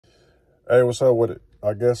Hey, what's up with it?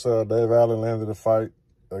 I guess Dave Allen landed a fight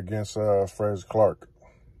against Frazer Clarke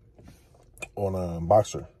on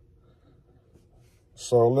Boxer.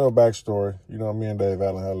 So a little backstory. You know, me and Dave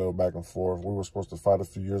Allen had a little back and forth. We were supposed to fight a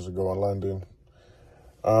few years ago in London.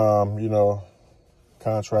 You know,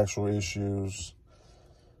 contractual issues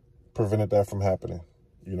prevented that from happening.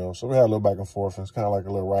 You know, so we had a little back and forth, and it's kind of like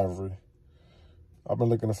a little rivalry. I've been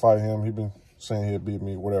looking to fight him. He's been saying he'd beat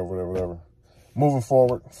me, whatever. Moving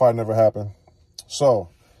forward, fight never happened. So,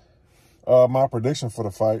 my prediction for the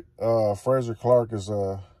fight, Frazer Clarke is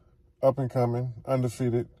up-and-coming,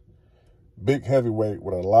 undefeated, big heavyweight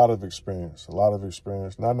with a lot of experience. Not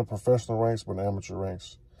in the professional ranks, but in the amateur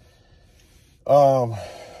ranks.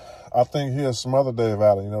 I think he'll smother Dave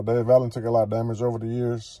Allen. You know, Dave Allen took a lot of damage over the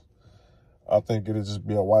years. I think it'll just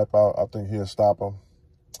be a wipeout. I think he'll stop him.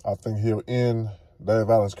 I think he'll end Dave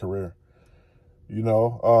Allen's career. You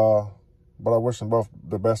know, but I wish them both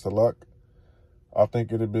the best of luck. I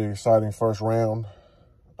think it'll be an exciting first round.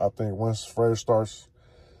 I think once Frazer starts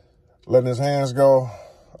letting his hands go,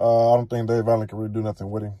 I don't think Dave Allen can really do nothing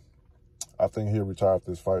with him. I think he'll retire after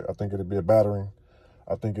this fight. I think it'll be a battering.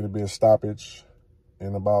 I think it'll be a stoppage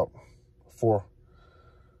in about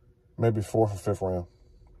maybe fourth or fifth round.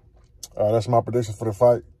 That's my prediction for the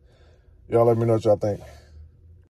fight. Y'all let me know what y'all think.